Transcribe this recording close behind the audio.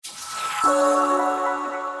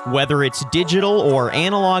Whether it's digital or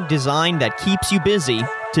analog design that keeps you busy,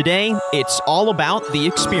 today it's all about the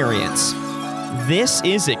experience. This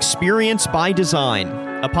is Experience by Design,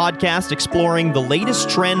 a podcast exploring the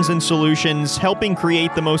latest trends and solutions, helping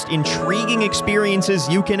create the most intriguing experiences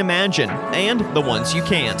you can imagine, and the ones you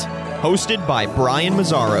can't. Hosted by Brian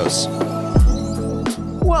Mazzaros.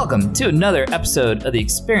 Welcome to another episode of the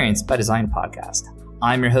Experience by Design podcast.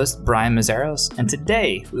 I'm your host, Brian Mazzaros, and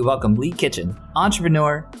today we welcome Lee Kitchen,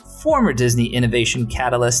 entrepreneur, former Disney Innovation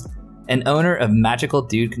Catalyst, and owner of Magical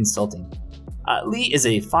Dude Consulting. Lee is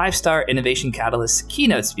a 5-star Innovation Catalyst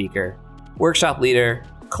keynote speaker, workshop leader,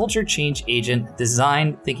 culture change agent,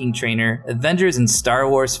 design thinking trainer, Avengers and Star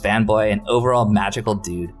Wars fanboy, and overall magical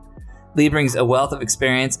dude. Lee brings a wealth of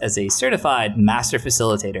experience as a certified master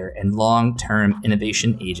facilitator and long-term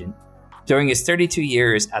innovation agent. During his 32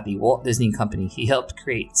 years at the Walt Disney Company, he helped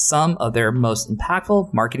create some of their most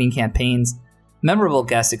impactful marketing campaigns, memorable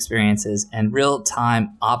guest experiences, and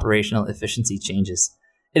real-time operational efficiency changes.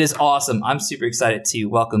 It is awesome. I'm super excited to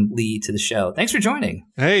welcome Lee to the show. Thanks for joining.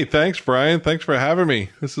 Hey, thanks, Brian. Thanks for having me.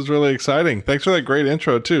 This is really exciting. Thanks for that great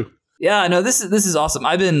intro, too. Yeah, no, this is awesome.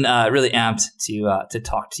 I've been really amped to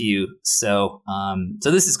talk to you. So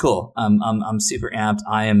this is cool. I'm super amped.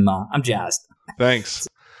 I'm jazzed. Thanks.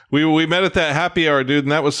 We met at that happy hour, dude,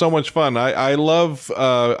 and that was so much fun. I love,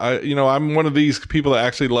 I'm one of these people that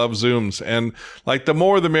actually love Zooms, and like the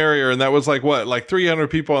more the merrier. And that was like 300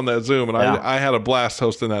 people on that Zoom, and yeah. I had a blast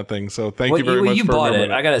hosting that thing. So thank you very much. You bought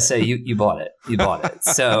it. I gotta say, you bought it. You bought it.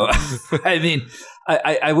 So I mean,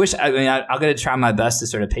 I wish. I mean, I'm gonna try my best to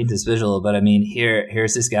sort of paint this visual, but I mean,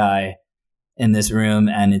 here's this guy in this room,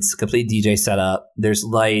 and it's complete DJ setup. There's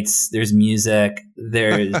lights, there's music,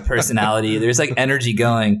 there's personality, there's like energy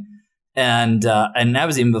going, and that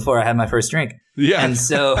was even before I had my first drink. Yeah, and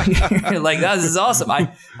so like this is awesome.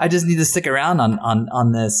 I just need to stick around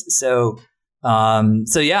on this. So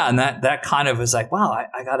yeah, and that kind of was like, wow,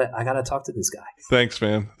 I gotta talk to this guy. Thanks,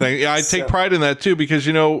 man. I take pride in that too, because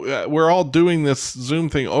we're all doing this Zoom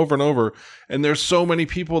thing over and over, and there's so many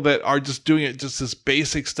people that are just doing it, just this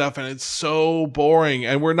basic stuff, and it's so boring,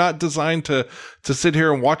 and we're not designed to sit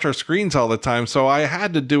here and watch our screens all the time. So I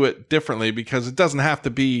had to do it differently because it doesn't have to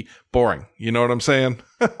be boring. You know what I'm saying?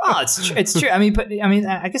 Oh, it's true. I mean,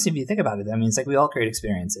 I guess if you think about it, I mean, it's like we all create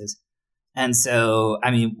experiences. And so,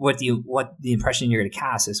 I mean, what the impression you're going to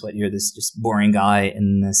cast is what you're this just boring guy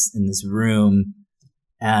in this room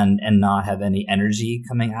and not have any energy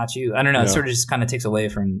coming at you. I don't know. Yeah. It sort of just kind of takes away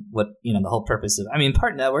from what, the whole purpose of, I mean,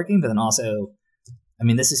 part networking, but then also, I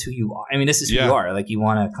mean, this is who you are. I mean, this is who you are. Like, you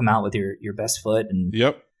want to come out with your best foot and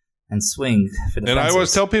swing for the fences. I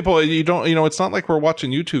always tell people, you don't, it's not like we're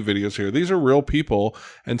watching YouTube videos here. These are real people.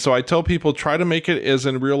 And so I tell people, try to make it as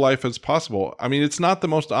in real life as possible. I mean, it's not the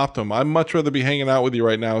most optimum. I'd much rather be hanging out with you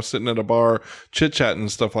right now, sitting at a bar, chit-chatting and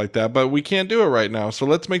stuff like that. But we can't do it right now. So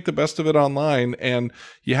let's make the best of it online. And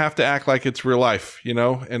you have to act like it's real life,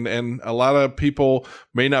 and a lot of people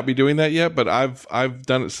may not be doing that yet, but I've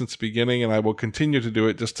done it since the beginning, and I will continue to do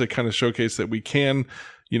it just to kind of showcase that we can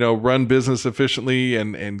run business efficiently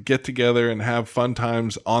and get together and have fun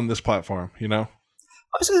times on this platform, I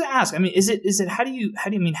was going to ask, I mean, is it, how are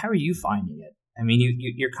you finding it? I mean,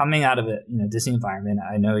 you're coming out of a, Disney environment.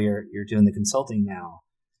 I know you're doing the consulting now,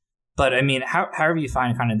 but I mean, how are you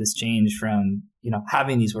finding kind of this change from,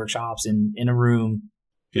 having these workshops in a room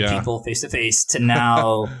with people face to face to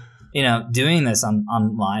now, doing this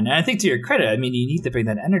online? And I think to your credit, I mean, you need to bring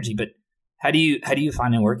that energy, but how do you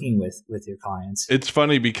find it working with your clients? It's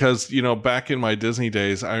funny because, back in my Disney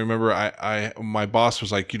days, I remember my boss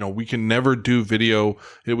was like, we can never do video.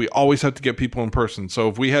 We always have to get people in person. So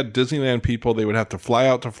if we had Disneyland people, they would have to fly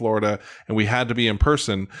out to Florida, and we had to be in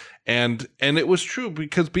person. And it was true,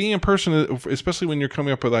 because being in person, especially when you're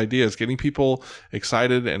coming up with ideas, getting people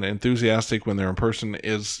excited and enthusiastic when they're in person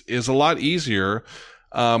is a lot easier.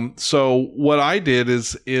 So what I did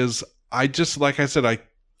is I just, like I said, I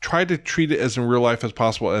try to treat it as in real life as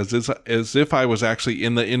possible, as if I was actually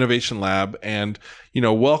in the innovation lab, and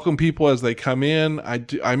welcome people as they come in.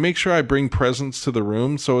 I make sure I bring presence to the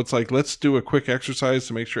room, so it's like, let's do a quick exercise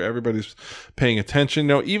to make sure everybody's paying attention.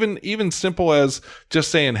 Even simple as just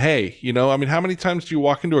saying hey. I mean, how many times do you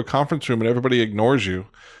walk into a conference room and everybody ignores you?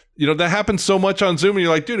 That happens so much on Zoom, and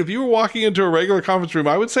you're like, dude, if you were walking into a regular conference room,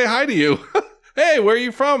 I would say hi to you. Hey, where are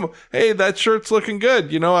you from? Hey, that shirt's looking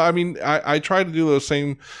good. I mean, I try to do those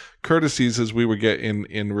same courtesies as we would get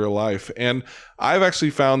in real life. And I've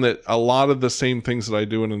actually found that a lot of the same things that I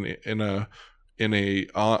do in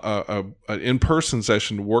an in-person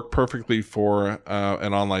session work perfectly for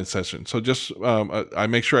an online session. So just I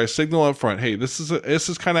make sure I signal up front, hey, this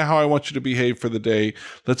is kind of how I want you to behave for the day.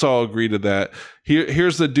 Let's all agree to that.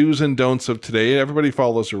 Here's the do's and don'ts of today. Everybody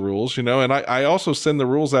follows the rules, and I also send the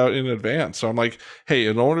rules out in advance. So I'm like, hey,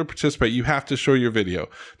 in order to participate, you have to show your video.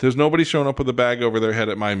 There's nobody showing up with a bag over their head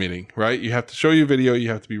at my meeting, right? You have to show your video. You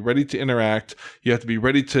have to be ready to interact. You have to be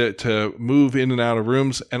ready to move in and out of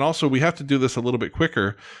rooms. And also we have to do this a little bit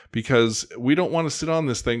quicker because we don't want to sit on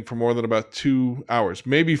this thing for more than about 2 hours,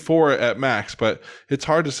 maybe 4 at max, but it's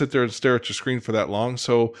hard to sit there and stare at your screen for that long.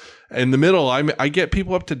 So in the middle, I get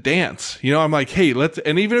people up to dance. I'm like, hey,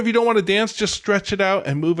 and even if you don't want to dance, just stretch it out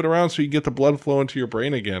and move it around so you get the blood flow into your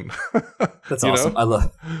brain again. That's awesome. I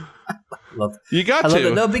love you got I love to.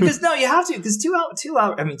 it. No, because you have to, because 2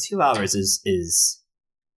 hours, I mean, 2 hours is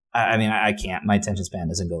I can't, my attention span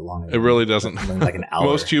doesn't go longer. It really doesn't. Like an hour.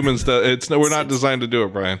 Most humans, we're not designed to do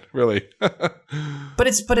it, Brian, really. But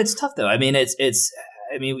it's tough though. I mean,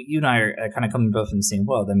 you and I are kind of coming both from the same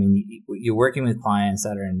world. I mean, you're working with clients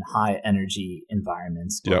that are in high energy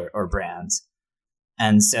environments or brands.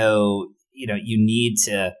 And so, you need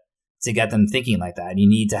to get them thinking like that. And you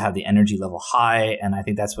need to have the energy level high. And I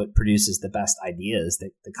think that's what produces the best ideas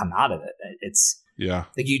that come out of it. It's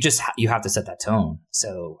like you have to set that tone.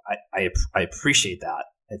 So I appreciate that.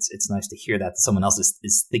 It's nice to hear that someone else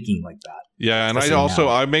is thinking like that. Yeah, and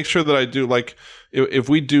I make sure that I do, like, if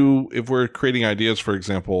we're creating ideas, for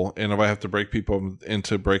example, and if I have to break people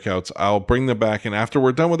into breakouts, I'll bring them back, and after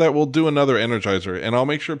we're done with that, we'll do another Energizer, and I'll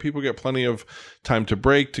make sure people get plenty of time to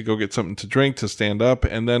break, to go get something to drink, to stand up,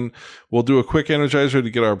 and then we'll do a quick Energizer to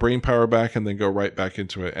get our brain power back, and then go right back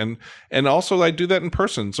into it. And also I do that in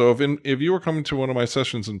person. So if you were coming to one of my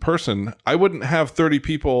sessions in person, I wouldn't have 30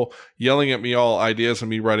 people yelling at me all ideas and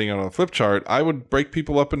me writing on a flip chart. I would break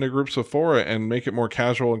people up into groups of 4 and make it more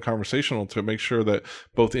casual and conversational to make sure that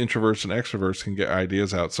both introverts and extroverts can get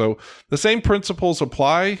ideas out. So the same principles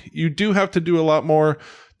apply. You do have to do a lot more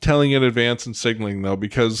telling in advance and signaling, though,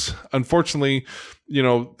 because unfortunately,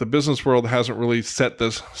 the business world hasn't really set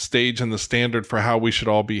the stage and the standard for how we should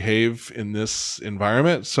all behave in this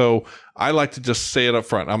environment. So I like to just say it up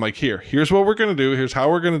front. I'm like, here's what we're going to do. Here's how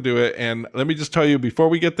we're going to do it. And let me just tell you before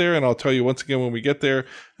we get there, and I'll tell you once again when we get there,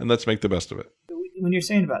 and let's make the best of it. When you're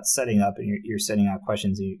saying about setting up and you're setting out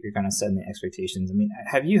questions, you're kind of setting the expectations. I mean,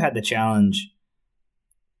 have you had the challenge?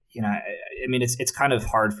 I mean, it's kind of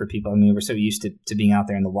hard for people. I mean, we're so used to being out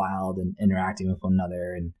there in the wild and interacting with one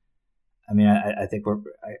another. And I mean, I think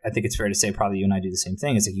it's fair to say probably you and I do the same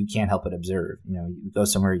thing. It's like you can't help but observe. You go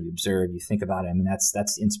somewhere, you observe, you think about it. I mean, that's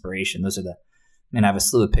the inspiration. Those are I have a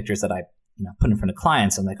slew of pictures that I put in front of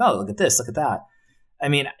clients. I'm like, oh, look at this, look at that. I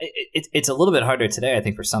mean, it's a little bit harder today, I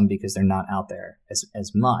think, for some because they're not out there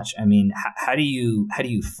as much. I mean, how do you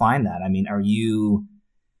find that? I mean, how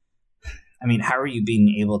are you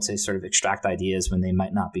being able to sort of extract ideas when they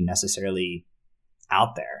might not be necessarily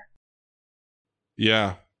out there?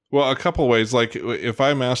 Yeah. Well, a couple of ways. Like if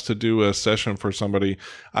I'm asked to do a session for somebody,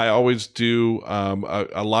 I always do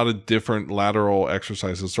a lot of different lateral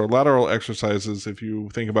exercises. So lateral exercises, if you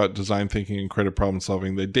think about design thinking and creative problem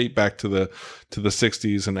solving, they date back to the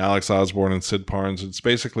 60s and Alex Osborne and Sid Parnes. It's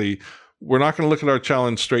basically, we're not going to look at our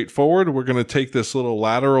challenge straightforward. We're going to take this little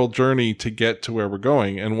lateral journey to get to where we're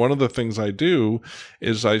going. And one of the things I do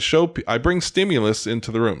is I bring stimulus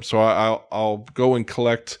into the room. So I'll go and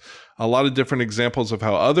collect a lot of different examples of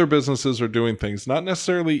how other businesses are doing things, not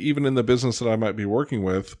necessarily even in the business that I might be working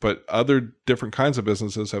with, but other different kinds of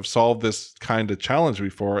businesses have solved this kind of challenge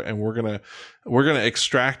before. And we're going to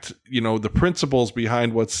extract, the principles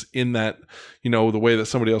behind what's in that, the way that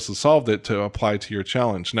somebody else has solved it to apply to your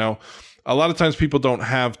challenge. Now, a lot of times people don't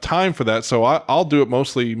have time for that. So I'll do it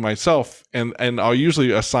mostly myself. And I'll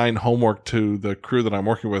usually assign homework to the crew that I'm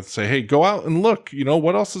working with, say, hey, go out and look,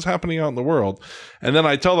 what else is happening out in the world? And then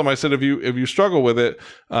I tell them, I said, if you struggle with it,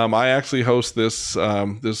 I actually host this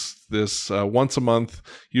once a month,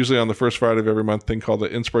 usually on the first Friday of every month, thing called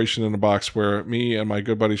the Inspiration in a Box, where me and my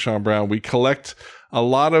good buddy Sean Brown, we collect a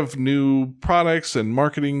lot of new products and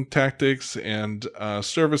marketing tactics and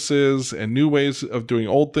services and new ways of doing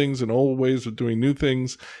old things and old ways of doing new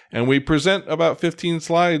things. And we present about 15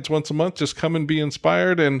 slides once a month. Just come and be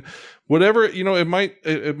inspired. And whatever, it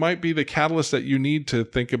might be the catalyst that you need to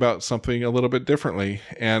think about something a little bit differently.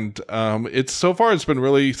 And so far it's been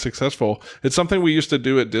really successful. It's something we used to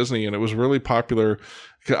do at Disney, and it was really popular.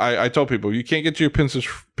 I told people, you can't get to your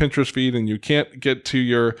Pinterest feed, and you can't get to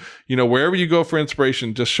your, wherever you go for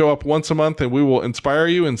inspiration, just show up once a month and we will inspire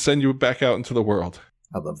you and send you back out into the world.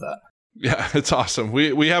 I love that. Yeah, it's awesome.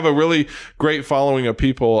 We have a really great following of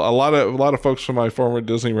people. A lot of folks from my former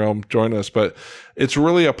Disney realm join us, but it's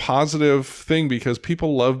really a positive thing because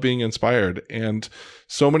people love being inspired. And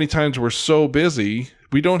so many times we're so busy,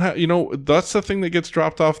 we don't have, that's the thing that gets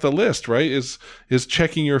dropped off the list, right? Is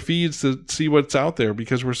checking your feeds to see what's out there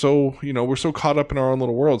because we're so caught up in our own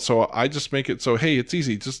little world. So I just make it so, hey, it's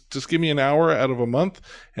easy. Just give me an hour out of a month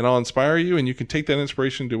and I'll inspire you, and you can take that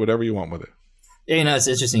inspiration and do whatever you want with it. Yeah, it's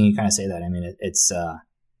interesting you kind of say that. I mean, it's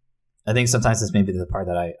I think sometimes it's maybe the part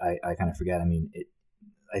that I kind of forget. I mean,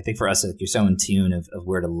 I think for us, like, you're so in tune of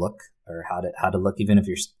where to look or how to look, even if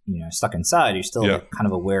you're stuck inside, you're still kind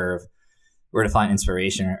of aware of where to find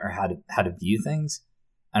inspiration or how to view things.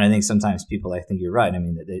 And I think sometimes people, I think you're right. I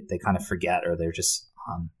mean, they kind of forget, or they're just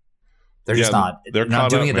just not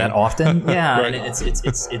doing it that often. Yeah, right. And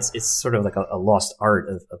it's sort of like a lost art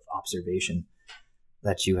of observation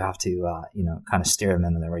that you have to kind of steer them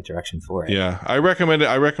in the right direction for it. Yeah, I recommend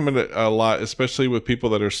it a lot, especially with people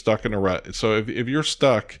that are stuck in a rut. So if you're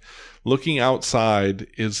stuck, looking outside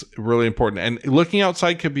is really important. And looking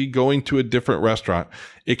outside could be going to a different restaurant.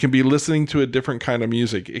 It can be listening to a different kind of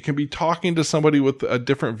music. It can be talking to somebody with a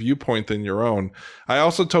different viewpoint than your own. I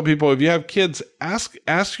also tell people, if you have kids,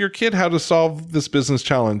 ask your kid how to solve this business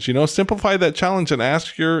challenge. Simplify that challenge and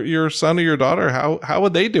ask your son or your daughter how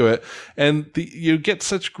would they do it. And you get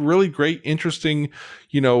such really great, interesting,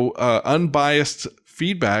 unbiased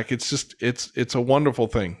feedback. It's a wonderful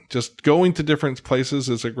thing. Just going to different places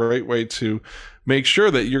is a great way to make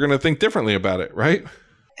sure that you're going to think differently about it, right?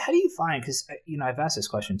 How do you find, because I've asked this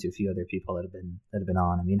question to a few other people that have been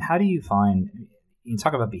on. I mean, how do you find, you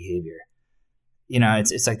talk about behavior,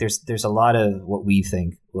 it's like there's a lot of what we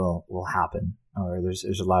think will happen, or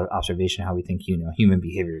there's a lot of observation how we think human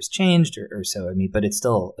behavior has changed or so. I mean, but it's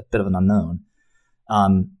still a bit of an unknown.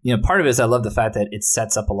 Part of it is I love the fact that it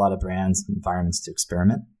sets up a lot of brands and environments to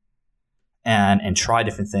experiment and try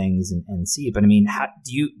different things and see. But I mean, how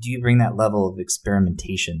do you bring that level of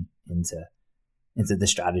experimentation into the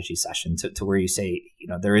strategy session to where you say,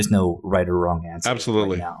 there is no right or wrong answer?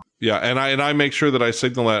 Absolutely. Right now. Yeah. And I make sure that I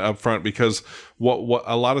signal that up front, because what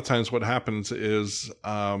a lot of times what happens is,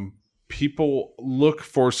 people look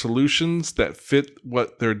for solutions that fit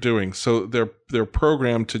what they're doing. So they're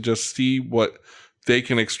programmed to just see what they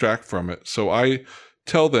can extract from it. So I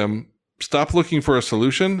tell them, stop looking for a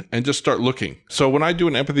solution and just start looking. So when I do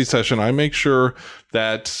an empathy session, I make sure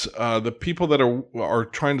that the people that are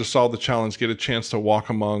trying to solve the challenge get a chance to walk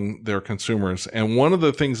among their consumers. And one of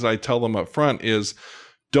the things that I tell them up front is,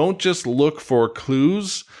 don't just look for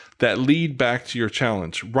clues that lead back to your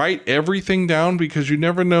challenge. Write everything down, because you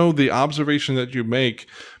never know, the observation that you make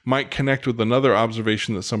might connect with another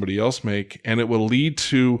observation that somebody else make, and it will lead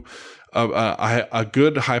to a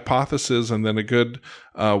good hypothesis, and then a good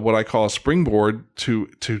what I call a springboard to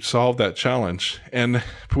solve that challenge. And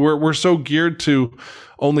we're so geared to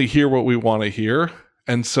only hear what we want to hear.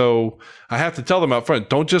 And so I have to tell them out front,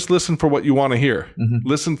 don't just listen for what you want to hear. Mm-hmm.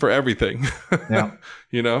 Listen for everything. Yeah.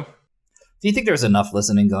 Do you think there's enough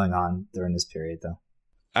listening going on during this period, though?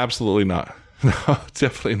 Absolutely not. No,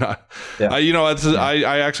 definitely not. Yeah.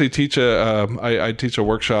 I actually teach I teach a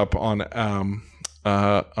workshop on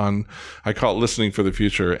I call it Listening for the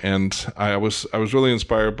Future, and I was really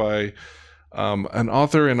inspired by an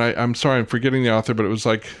author, and I'm sorry, I'm forgetting the author, but it was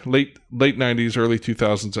like late 90s, early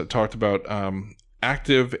 2000s, that talked about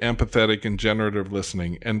active, empathetic, and generative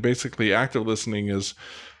listening. And basically, active listening is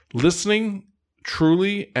listening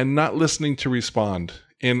truly and not listening to respond.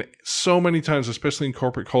 And so many times, especially in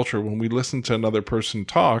corporate culture, when we listen to another person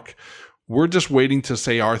talk, we're just waiting to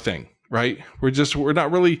say our thing, right? We're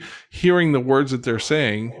not really hearing the words that they're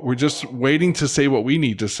saying. We're just waiting to say what we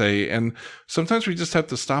need to say. And sometimes we just have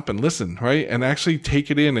to stop and listen, right? And actually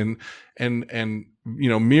take it in and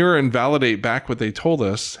mirror and validate back what they told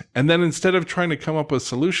us. And then instead of trying to come up with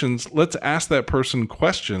solutions, let's ask that person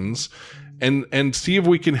questions and see if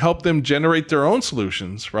we can help them generate their own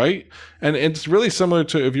solutions, right? And it's really similar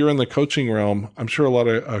to, if you're in the coaching realm, I'm sure a lot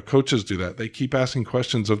of coaches do that. They keep asking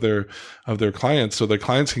questions of their clients, so the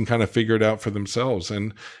clients can kind of figure it out for themselves.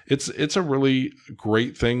 And it's a really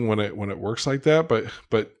great thing when it works like that.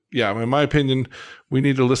 But yeah, in my opinion, we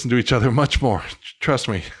need to listen to each other much more. Trust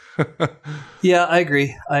me. Yeah, I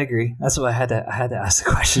agree. That's why I had to ask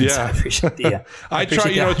the question. Yeah. So I appreciate the. I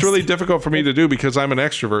try. It's really difficult for me to do because I'm an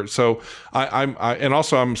extrovert. So and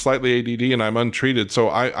also I'm slightly ADD and I'm untreated. So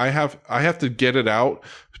I have to get it out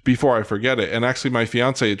before I forget it. And actually,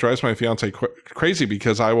 it drives my fiance crazy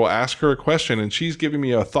because I will ask her a question and she's giving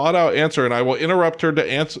me a thought out answer, and I will interrupt her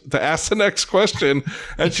to ask the next question.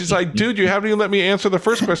 And she's like, "Dude, you haven't even let me answer the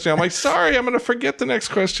first question." I'm like, "Sorry, I'm going to forget the next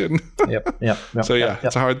question." Yep. So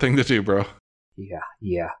it's a hard thing to do, bro.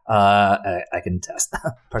 Yeah. I can attest.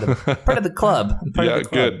 part of the club.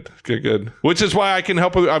 Good. Which is why I can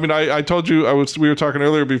help. I mean, I told you we were talking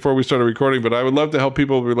earlier before we started recording, but I would love to help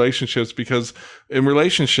people with relationships, because in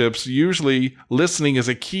relationships, usually listening is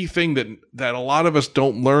a key thing that a lot of us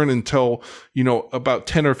don't learn until, about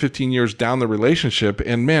 10 or 15 years down the relationship.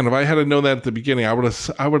 And man, if I had known that at the beginning, I would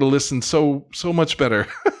have listened so much better.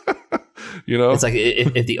 It's like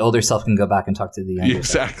if the older self can go back and talk to the younger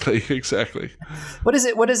exactly. What is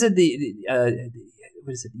it? What is it?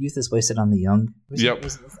 Youth is wasted on the young. Yep.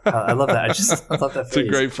 I love that. I love that phrase. It's a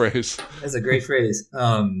great phrase. It's a great phrase.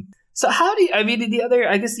 So how do you, the other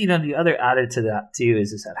added to that too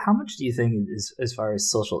is that how much do you think as far as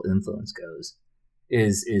social influence goes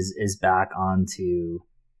is back onto,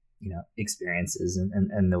 experiences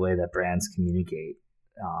and the way that brands communicate?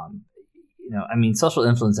 Social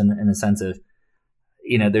influence in a sense of,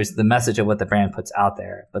 there's the message of what the brand puts out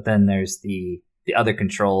there, but then there's the other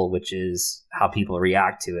control, which is how people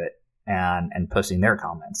react to it and posting their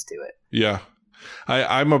comments to it. Yeah.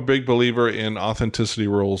 I'm a big believer in authenticity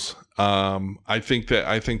rules. I think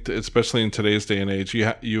that especially in today's day and age,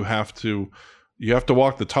 you have to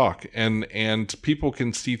walk the talk, and people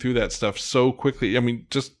can see through that stuff so quickly. I mean,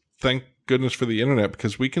 just thank goodness for the internet,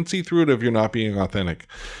 because we can see through it if you're not being authentic.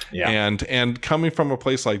 Yeah. And coming from a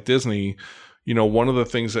place like Disney, one of the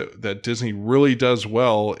things that Disney really does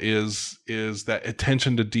well is that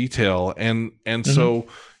attention to detail. And so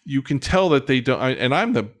you can tell that they don't, and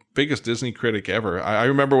I'm the biggest Disney critic ever. I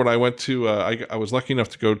remember when I went to, I was lucky enough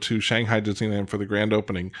to go to Shanghai Disneyland for the grand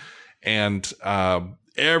opening, and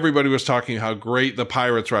everybody was talking how great the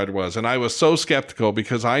Pirates ride was, and I was so skeptical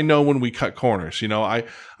because I know when we cut corners,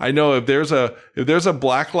 I know if there's a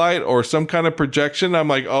black light or some kind of projection, I'm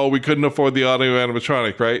like, oh, we couldn't afford the audio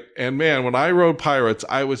animatronic, right? And man, when I rode Pirates,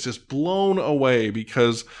 I was just blown away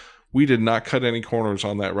because we did not cut any corners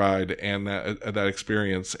on that ride and that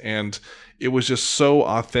experience, and it was just so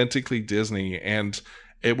authentically Disney. And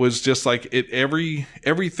it was just like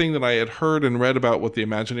everything that I had heard and read about what the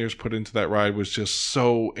Imagineers put into that ride was just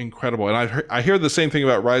so incredible. And I hear the same thing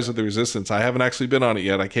about Rise of the Resistance. I haven't actually been on it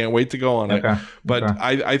yet. I can't wait to go on it. But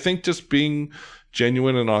I think just being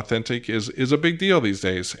genuine and authentic is a big deal these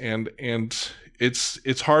days. And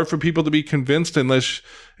it's hard for people to be convinced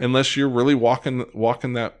unless you're really walking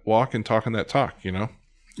that walk and talking that talk.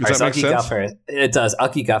 Does that make sense? It does. I'll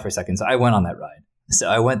geek out for a second. So I went on that ride. So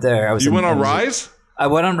I went there. You went on Rise? I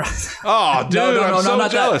went on. Oh, dude, I'm so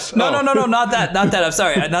jealous. No, not that. I'm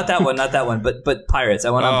sorry, not that one. But Pirates. I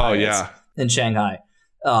went on Pirates in Shanghai.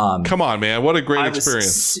 Come on, man! What a great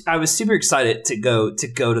experience! I was super excited to go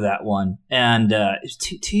to that one, and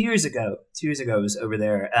two years ago, I was over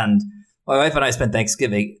there, and my wife and I spent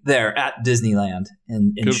Thanksgiving there at Disneyland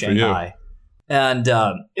in Shanghai, and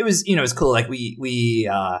it was cool. Like we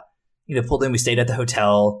pulled in, we stayed at the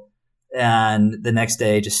hotel, and the next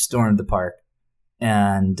day just stormed the park.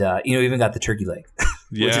 And even got the turkey leg,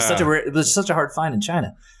 which is such a hard find in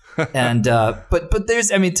China. And but there's,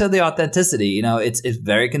 to the authenticity, it's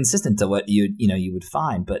very consistent to what you would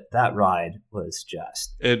find. But that ride was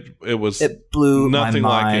just it blew nothing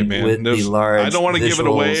my mind like it, man. with the large. I don't want to give it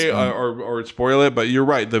away or spoil it, but you're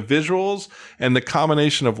right. The visuals and the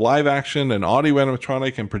combination of live action and audio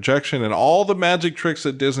animatronic and projection and all the magic tricks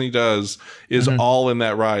that Disney does is all in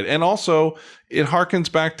that ride. And also, it harkens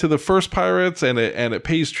back to the first Pirates, and it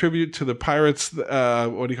pays tribute to the Pirates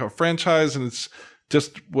franchise, and it's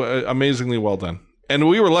just amazingly well done. And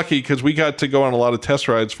we were lucky because we got to go on a lot of test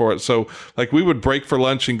rides for it. So like we would break for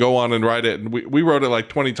lunch and go on and ride it, and we rode it like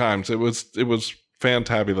 20 times. It was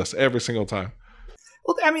fantabulous every single time.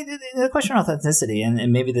 Well, the question of authenticity,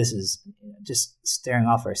 and maybe this is just staring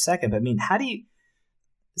off for a second, but how do you?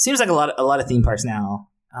 It seems like a lot of theme parks now.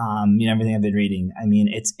 Everything I've been reading,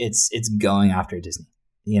 it's going after Disney,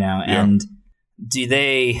 and do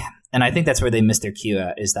they, and I think that's where they missed their cue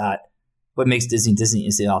at, is that what makes Disney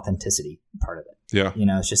is the authenticity part of it. Yeah.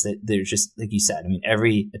 It's just that they're just, like you said,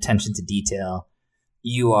 every attention to detail,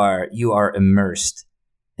 you are immersed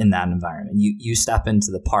in that environment. You step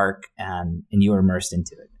into the park and you are immersed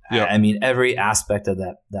into it. Yeah. Every aspect of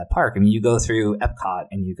that park. You go through Epcot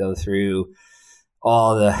and you go through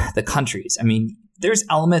all the countries. I mean, there's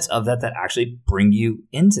elements of that actually bring you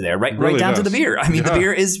into there, right? Really right down does. to the beer. I mean, the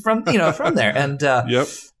beer is from from there, and Yep.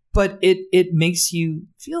 but it makes you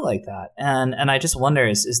feel like that, and I just wonder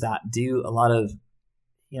is that do a lot of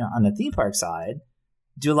on the theme park side,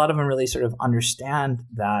 do a lot of them really sort of understand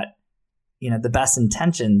that the best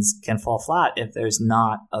intentions can fall flat if there's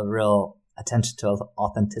not a real attention to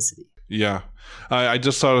authenticity. Yeah, I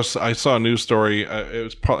just saw a news story. It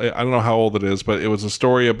was probably, I don't know how old it is, but it was a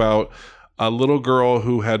story about a little girl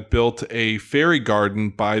who had built a fairy garden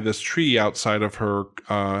by this tree outside of her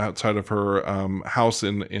house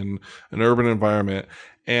in an urban environment.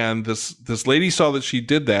 And this lady saw that she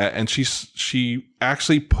did that, and she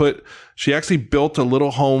actually built a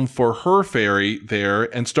little home for her fairy there,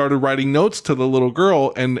 and started writing notes to the little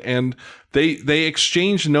girl, and they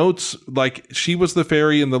exchanged notes like she was the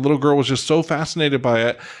fairy, and the little girl was just so fascinated by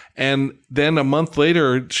it. And then a month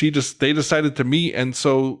later, they decided to meet, and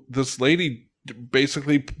so this lady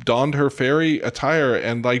basically donned her fairy attire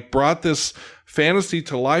and like brought this fantasy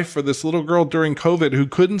to life for this little girl during COVID who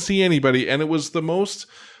couldn't see anybody. And it was the most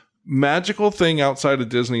magical thing outside of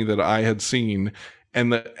Disney that I had seen.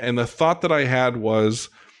 And the thought that I had was,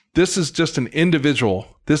 this is just an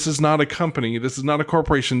individual. This is not a company. This is not a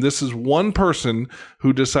corporation. This is one person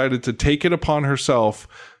who decided to take it upon herself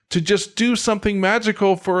to just do something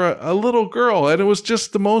magical for a little girl. And it was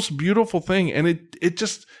just the most beautiful thing. And it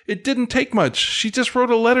didn't take much. She just wrote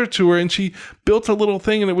a letter to her, and she built a little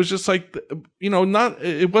thing. And it was just like,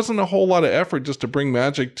 it wasn't a whole lot of effort just to bring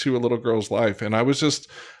magic to a little girl's life. And I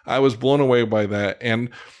was blown away by that. And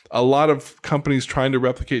a lot of companies trying to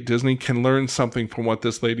replicate Disney can learn something from what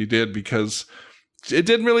this lady did, because it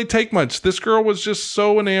didn't really take much. This girl was just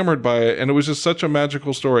so enamored by it, and it was just such a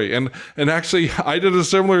magical story. And actually, I did a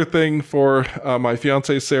similar thing for my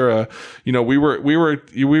fiance Sarah. We were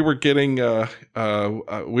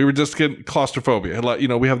just getting claustrophobia.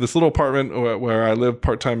 We have this little apartment where I live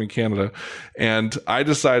part time in Canada, and I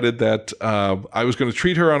decided that I was going to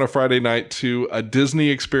treat her on a Friday night to a Disney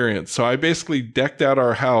experience. So I basically decked out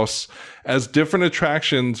our house as different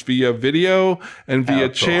attractions via video and via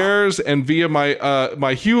chairs and via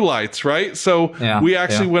my Hue lights, right? So we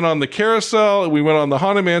actually went on the carousel, and we went on the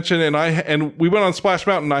Haunted Mansion, and we went on Splash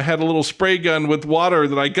Mountain. I had a little spray gun with water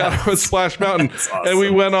that I got with Splash Mountain, awesome. And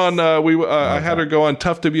we went on. I had her go on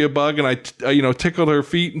Tough to Be a Bug, and I tickled her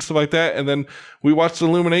feet and stuff like that, and then we watched the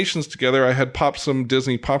Illuminations together. I had popped some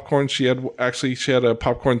Disney popcorn. She had a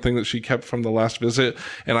popcorn thing that she kept from the last visit,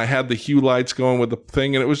 and I had the Hue lights going with the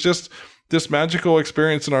thing, and it was just this magical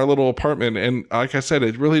experience in our little apartment. And like I said,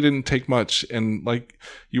 it really didn't take much. And like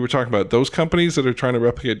you were talking about, those companies that are trying to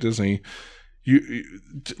replicate Disney,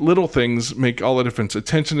 little things make all the difference.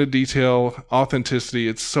 Attention to detail, authenticity,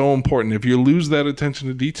 it's so important. If you lose that attention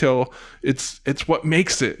to detail, it's what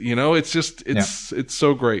makes it, it's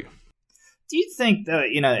so great. Do you think though,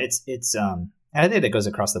 it's I think that goes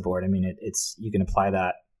across the board. I mean, you can apply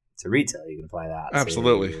that to retail, you can apply that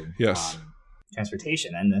absolutely to, yes,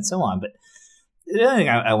 transportation and so on. But the other thing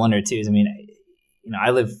I wonder too is, I mean,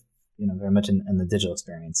 I live, very much in the digital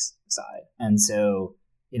experience side. And so,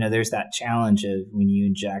 there's that challenge of when you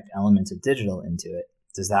inject elements of digital into it,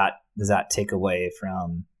 does that take away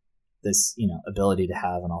from this, ability to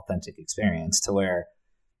have an authentic experience to where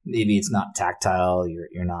maybe it's not tactile,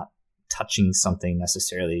 you're not touching something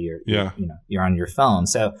necessarily, you're on your phone.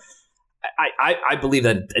 So I believe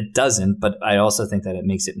that it doesn't, but I also think that it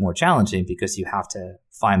makes it more challenging because you have to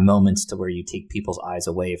find moments to where you take people's eyes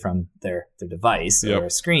away from their device or a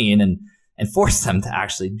screen and force them to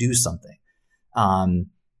actually do something.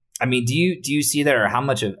 I mean, do you see that, or how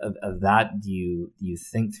much of that do you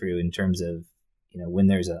think through in terms of, when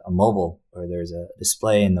there's a mobile or there's a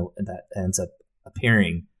display and that ends up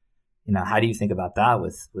appearing, how do you think about that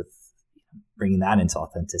with bringing that into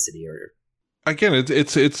authenticity? Or again,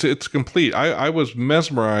 it's complete. I was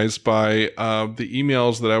mesmerized by the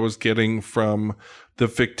emails that I was getting from the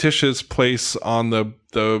fictitious place on the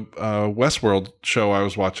Westworld show I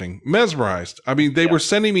was watching. Mesmerized. I mean, they were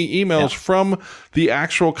sending me emails from the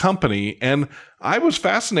actual company, and I was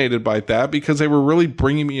fascinated by that because they were really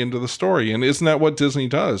bringing me into the story. And isn't that what Disney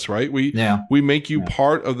does, right? We make you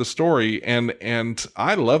part of the story, and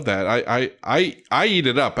I love that. I eat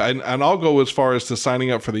it up, and I'll go as far as to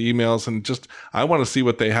signing up for the emails, and just I want to see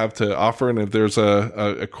what they have to offer, and if there's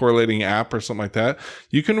a correlating app or something like that,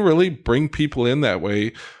 you can really bring people in that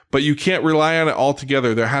way. But you can't rely on it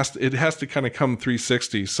altogether. It has to kind of come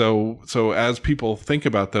 360. So as people think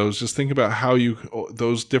about those, just think about how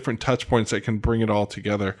those different touch points that can bring it all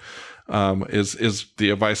together, is the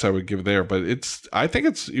advice I would give there. But I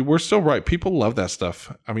think we're still right. People love that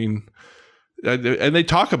stuff. I mean, and they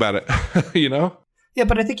talk about it, you know? Yeah,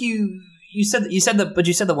 but I think you said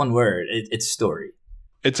the one word. It's story.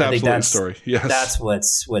 It's absolutely story. Yes,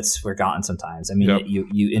 that's what's forgotten sometimes. I mean, Yep.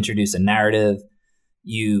 you introduce a narrative,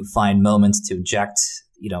 you find moments to inject,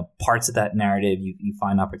 parts of that narrative. You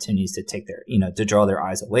find opportunities to take their, to draw their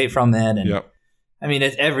eyes away from it. And Yep. I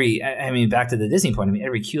mean, back to the Disney point. I mean,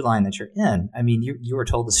 every queue line that you're in, I mean, you were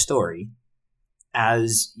told the story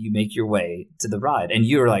as you make your way to the ride, and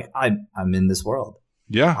you were like, I'm in this world.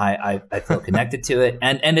 Yeah. I feel connected to it,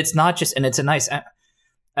 and it's not just, and it's a nice.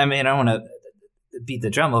 I mean, I don't want to beat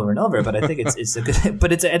the drum over and over, but I think it's a good.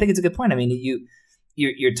 But I think it's a good point. I mean,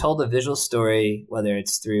 you're told a visual story, whether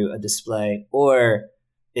it's through a display or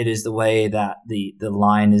it is the way that the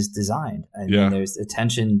line is designed. I mean, there's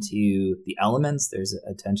attention to the elements, there's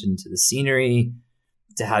attention to the scenery,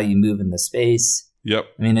 to how you move in the space. Yep.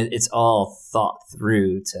 I mean, it's all thought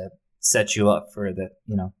through to set you up for the,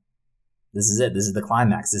 this is it. This is the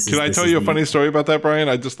climax. Can I tell you a funny story about that, Brian?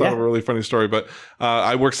 I just thought of a really funny story. But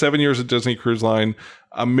I worked 7 years at Disney Cruise Line.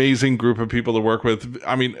 Amazing group of people to work with.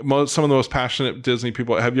 I mean, some of the most passionate Disney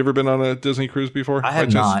people. Have you ever been on a Disney cruise before? I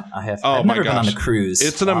have not. I've never been on a cruise.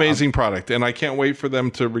 It's an amazing product, and I can't wait for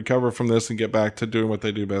them to recover from this and get back to doing what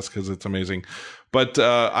they do best because it's amazing. But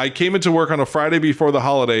I came into work on a Friday before the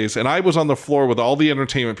holidays, and I was on the floor with all the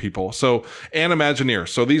entertainment people. And Imagineers.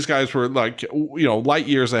 So these guys were like, light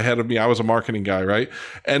years ahead of me. I was a marketing guy, right?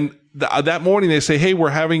 And that morning they say, hey, we're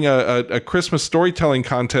having a Christmas storytelling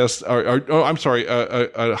contest,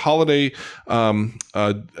 a holiday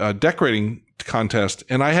decorating contest,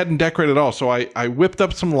 and I hadn't decorated at all. So I whipped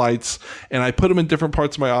up some lights and I put them in different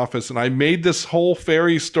parts of my office, and I made this whole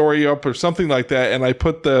fairy story up or something like that, and I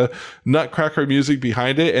put the Nutcracker music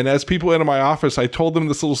behind it, and as people enter my office, I told them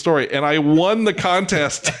this little story, and I won the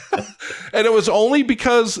contest. And it was only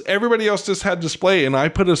because everybody else just had display, and I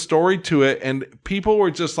put a story to it, and people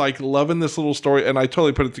were just like loving this little story, and I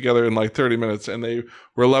totally put it together in like 30 minutes, and they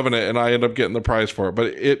were loving it, and I ended up getting the prize for it.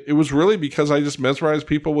 But it was really because I just mesmerized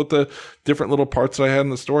people with the different little parts that I had in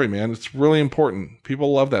the story, man. It's really important.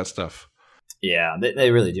 People love that stuff. Yeah,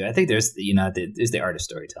 they really do. I think there's the art of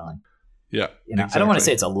storytelling. Yeah, exactly. I don't want to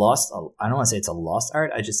say it's a lost. I don't want to say it's a lost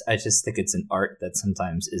art. I just think it's an art that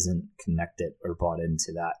sometimes isn't connected or bought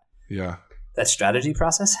into that. Yeah, that strategy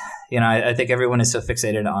process. I think everyone is so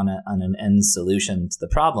fixated on an end solution to the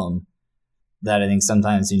problem that I think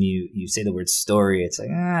sometimes when you say the word story, it's like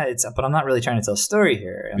but I'm not really trying to tell a story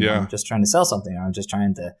here. I'm just trying to sell something, or I'm just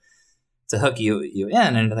trying to hook you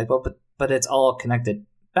in, and like, well, but it's all connected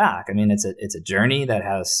back. I mean, it's a journey that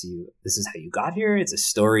has you. This is how you got here. It's a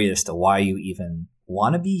story as to why you even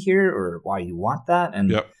want to be here or why you want that.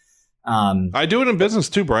 And yep. I do it in business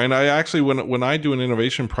too, Brian. I actually, when I do an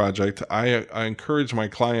innovation project, I encourage my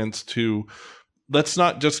clients to, let's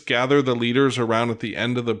not just gather the leaders around at the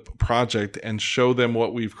end of the project and show them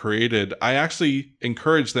what we've created. I actually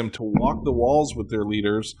encourage them to walk the walls with their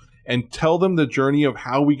leaders and tell them the journey of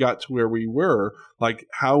how we got to where we were, like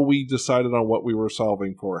how we decided on what we were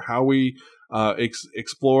solving for, how we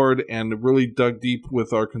explored and really dug deep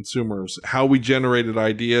with our consumers, how we generated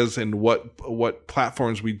ideas and what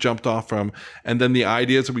platforms we jumped off from, and then the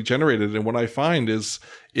ideas that we generated. And what I find is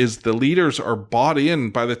the leaders are bought in.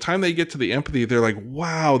 By the time they get to the empathy, they're like,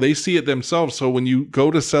 wow, they see it themselves. So when you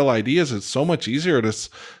go to sell ideas, it's so much easier to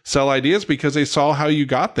sell ideas because they saw how you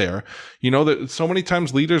got there. That so many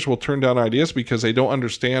times leaders will turn down ideas because they don't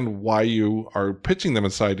understand why you are pitching them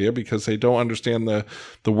this idea, because they don't understand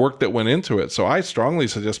the work that went into it. So I strongly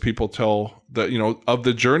suggest people tell of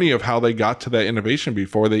the journey of how they got to that innovation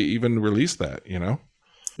before they even release that, No,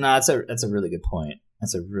 that's a really good point.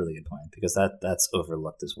 That's a really good point, because that's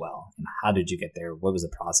overlooked as well. And how did you get there? What was the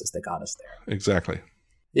process that got us there? Exactly.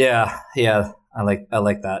 Yeah. I like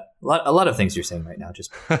that. A lot of things you're saying right now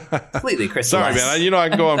just completely crystallized. Sorry, man. I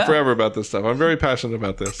can go on forever about this stuff. I'm very passionate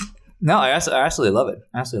about this. No, I absolutely love it.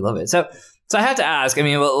 Absolutely love it. So I have to ask. I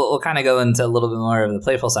mean, we'll kind of go into a little bit more of the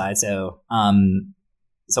playful side. So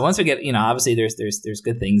once we get, obviously there's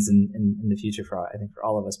good things in the future for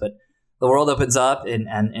all of us, but the world opens up and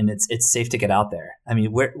it's safe to get out there. I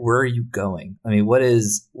mean, where are you going? I mean, what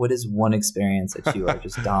is one experience that you are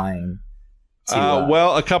just dying to?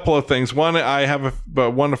 Well, a couple of things. One, I have a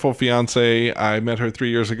wonderful fiance. I met her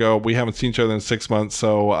 3 years ago. We haven't seen each other in 6 months.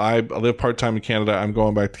 So I live part-time in Canada. I'm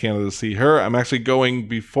going back to Canada to see her. I'm actually going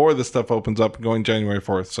before this stuff opens up, going January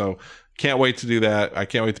 4th. So can't wait to do that. I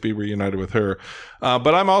can't wait to be reunited with her.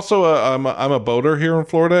 But I'm also I'm a boater here in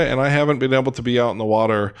Florida, and I haven't been able to be out in the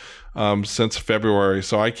water since February.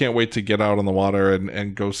 So I can't wait to get out on the water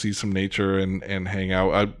and go see some nature and hang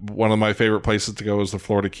out. One of my favorite places to go is the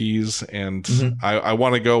Florida Keys, and I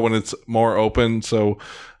want to go when it's more open. So,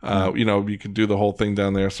 you can do the whole thing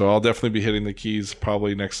down there. So I'll definitely be hitting the Keys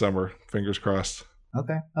probably next summer. Fingers crossed.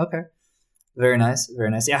 Okay. Very nice.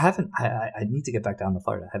 Yeah, I need to get back down to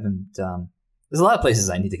Florida. I haven't. There's a lot of places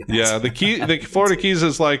I need to get back to. Yeah, the Florida Keys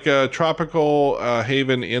is like a tropical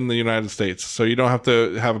haven in the United States. So you don't have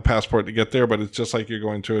to have a passport to get there, but it's just like you're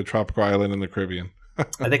going to a tropical island in the Caribbean.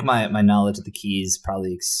 I think my knowledge of the Keys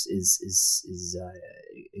probably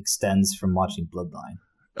extends from watching Bloodline.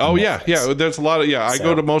 Oh yeah. There's a lot of I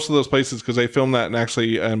go to most of those places because they film that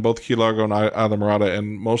in both Key Largo and Islamorada,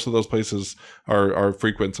 and most of those places are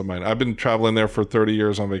frequents of mine. I've been traveling there for 30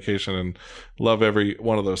 years on vacation and love every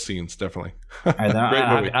one of those scenes. Definitely. All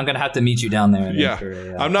right, I'm gonna have to meet you down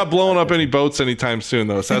there. I'm not blowing up any boats anytime soon,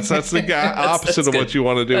 though. So that's the opposite of what you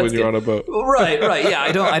want to do when you're on a boat. Right. Yeah,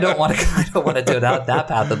 I don't want to do that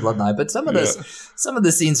path of Bloodline, but some of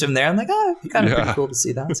the scenes from there, I'm like, it'd be kind of pretty cool to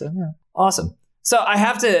see that. So yeah, awesome. So I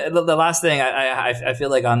have to. The last thing I feel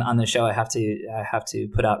like on the show I have to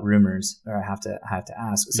put out rumors, or I have to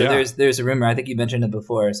ask. So there's a rumor. I think you mentioned it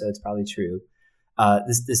before, so it's probably true.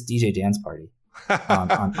 This DJ dance party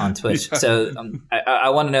on Twitch. Yeah. So I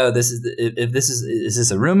want to know is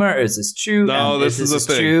this a rumor, or is this true? No, this is a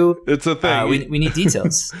thing. True? It's a thing. We need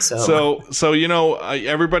details. So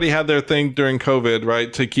everybody had their thing during COVID,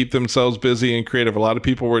 right, to keep themselves busy and creative. A lot of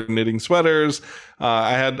people were knitting sweaters.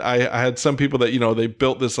 I had some people that they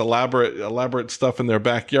built this elaborate stuff in their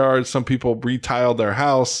backyard. Some people retiled their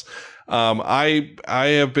house. I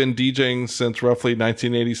have been DJing since roughly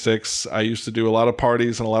 1986. I used to do a lot of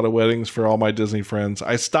parties and a lot of weddings for all my Disney friends.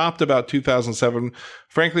 I stopped about 2007,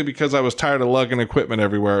 frankly, because I was tired of lugging equipment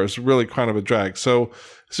everywhere. It was really kind of a drag. So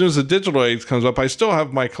as soon as the digital age comes up, I still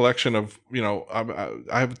have my collection of, I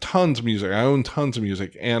have tons of music. I own tons of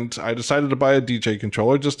music, and I decided to buy a DJ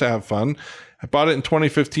controller just to have fun. I bought it in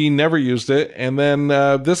 2015, never used it. And then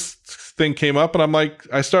this thing came up, and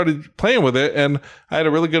I started playing with it. And I had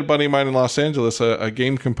a really good buddy of mine in Los Angeles, a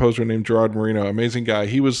game composer named Gerard Marino, amazing guy.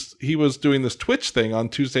 He was doing this Twitch thing on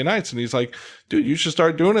Tuesday nights, and he's like, dude, you should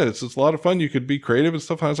start doing it. It's a lot of fun. You could be creative and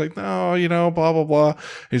stuff. And I was like, no, blah, blah, blah. And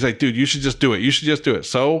he's like, dude, you should just do it. You should just do it.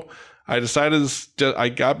 So I decided, I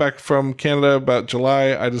got back from Canada about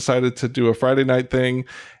July. I decided to do a Friday night thing.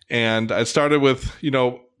 And I started with,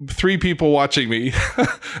 3 people watching me.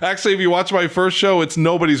 Actually, if you watch my first show, it's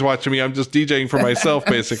nobody's watching me. I'm just DJing for myself,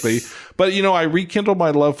 basically. But, I rekindled my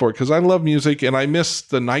love for it because I love music and I miss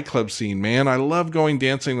the nightclub scene, man. I love going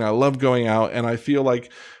dancing. I love going out. And I feel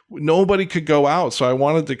like nobody could go out. So I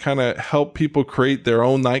wanted to kind of help people create their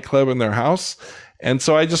own nightclub in their house. And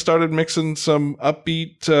so I just started mixing some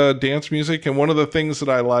upbeat dance music. And one of the things that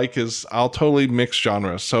I like is I'll totally mix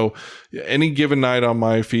genres. So any given night on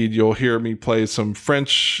my feed, you'll hear me play some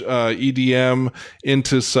French EDM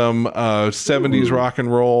into some 70s rock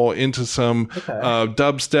and roll, into some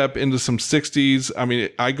dubstep, into some 60s. I mean,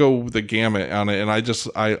 I go the gamut on it, and I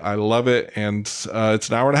love it. And it's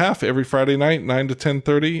an hour and a half every Friday night, 9 to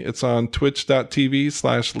 10:30. It's on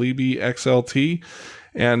twitch.tv/LeebyXLT.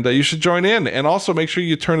 And you should join in, and also make sure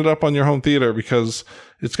you turn it up on your home theater because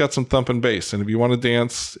it's got some thumping bass. And if you want to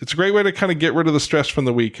dance, it's a great way to kind of get rid of the stress from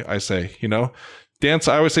the week. I say, dance.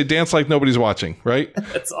 I always say dance like nobody's watching, right?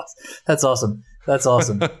 That's awesome. I'm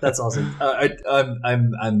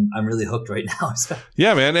really hooked right now.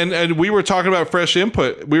 Yeah, man. And we were talking about fresh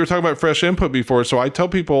input. Before. So I tell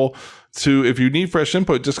people if you need fresh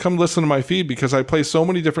input, just come listen to my feed because I play so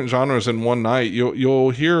many different genres in one night. You'll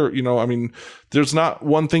hear, there's not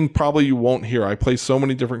one thing probably you won't hear. I play so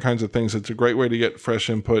many different kinds of things. It's a great way to get fresh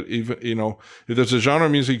input. Even, if there's a genre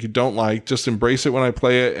of music you don't like, just embrace it when I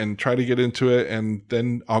play it and try to get into it. And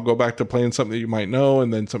then I'll go back to playing something that you might know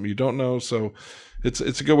and then something you don't know. So it's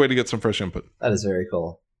a good way to get some fresh input. That is very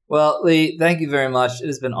cool. Well, Lee, thank you very much. It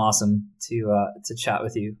has been awesome to chat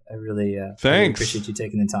with you. I really appreciate you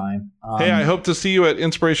taking the time. Hey, I hope to see you at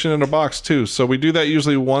Inspiration in a Box too. So we do that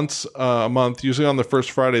usually once a month, usually on the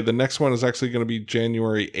first Friday. The next one is actually going to be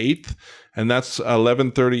January 8th. And that's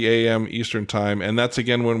 11:30 a.m. Eastern time. And that's,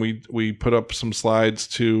 again, when we put up some slides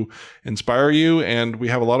to inspire you. And we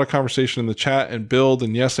have a lot of conversation in the chat and build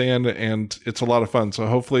and yes and it's a lot of fun. So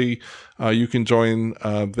hopefully you can join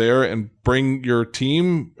there and bring your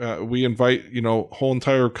team. We invite, whole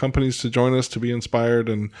entire companies to join us to be inspired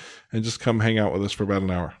and just come hang out with us for about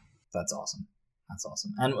an hour. That's awesome. That's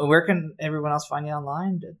awesome. And where can everyone else find you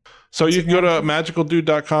online? So you can go to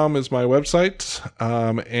magicaldude.com is my website.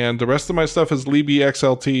 And the rest of my stuff is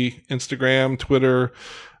LeeBXLT, Instagram, Twitter,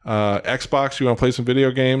 Xbox. You want to play some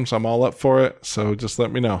video games? I'm all up for it. So just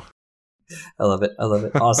let me know. I love it.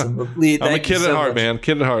 Awesome. Lee, I'm a kid at heart, man.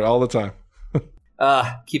 Kid at heart all the time.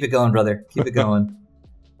 Keep it going, brother. Keep it going.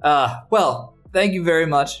 Well, thank you very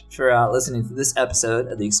much for listening to this episode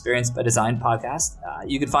of the Experience by Design podcast.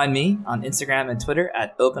 You can find me on Instagram and Twitter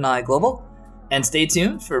at OpenEye Global, and stay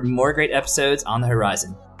tuned for more great episodes on the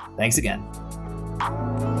horizon. Thanks again.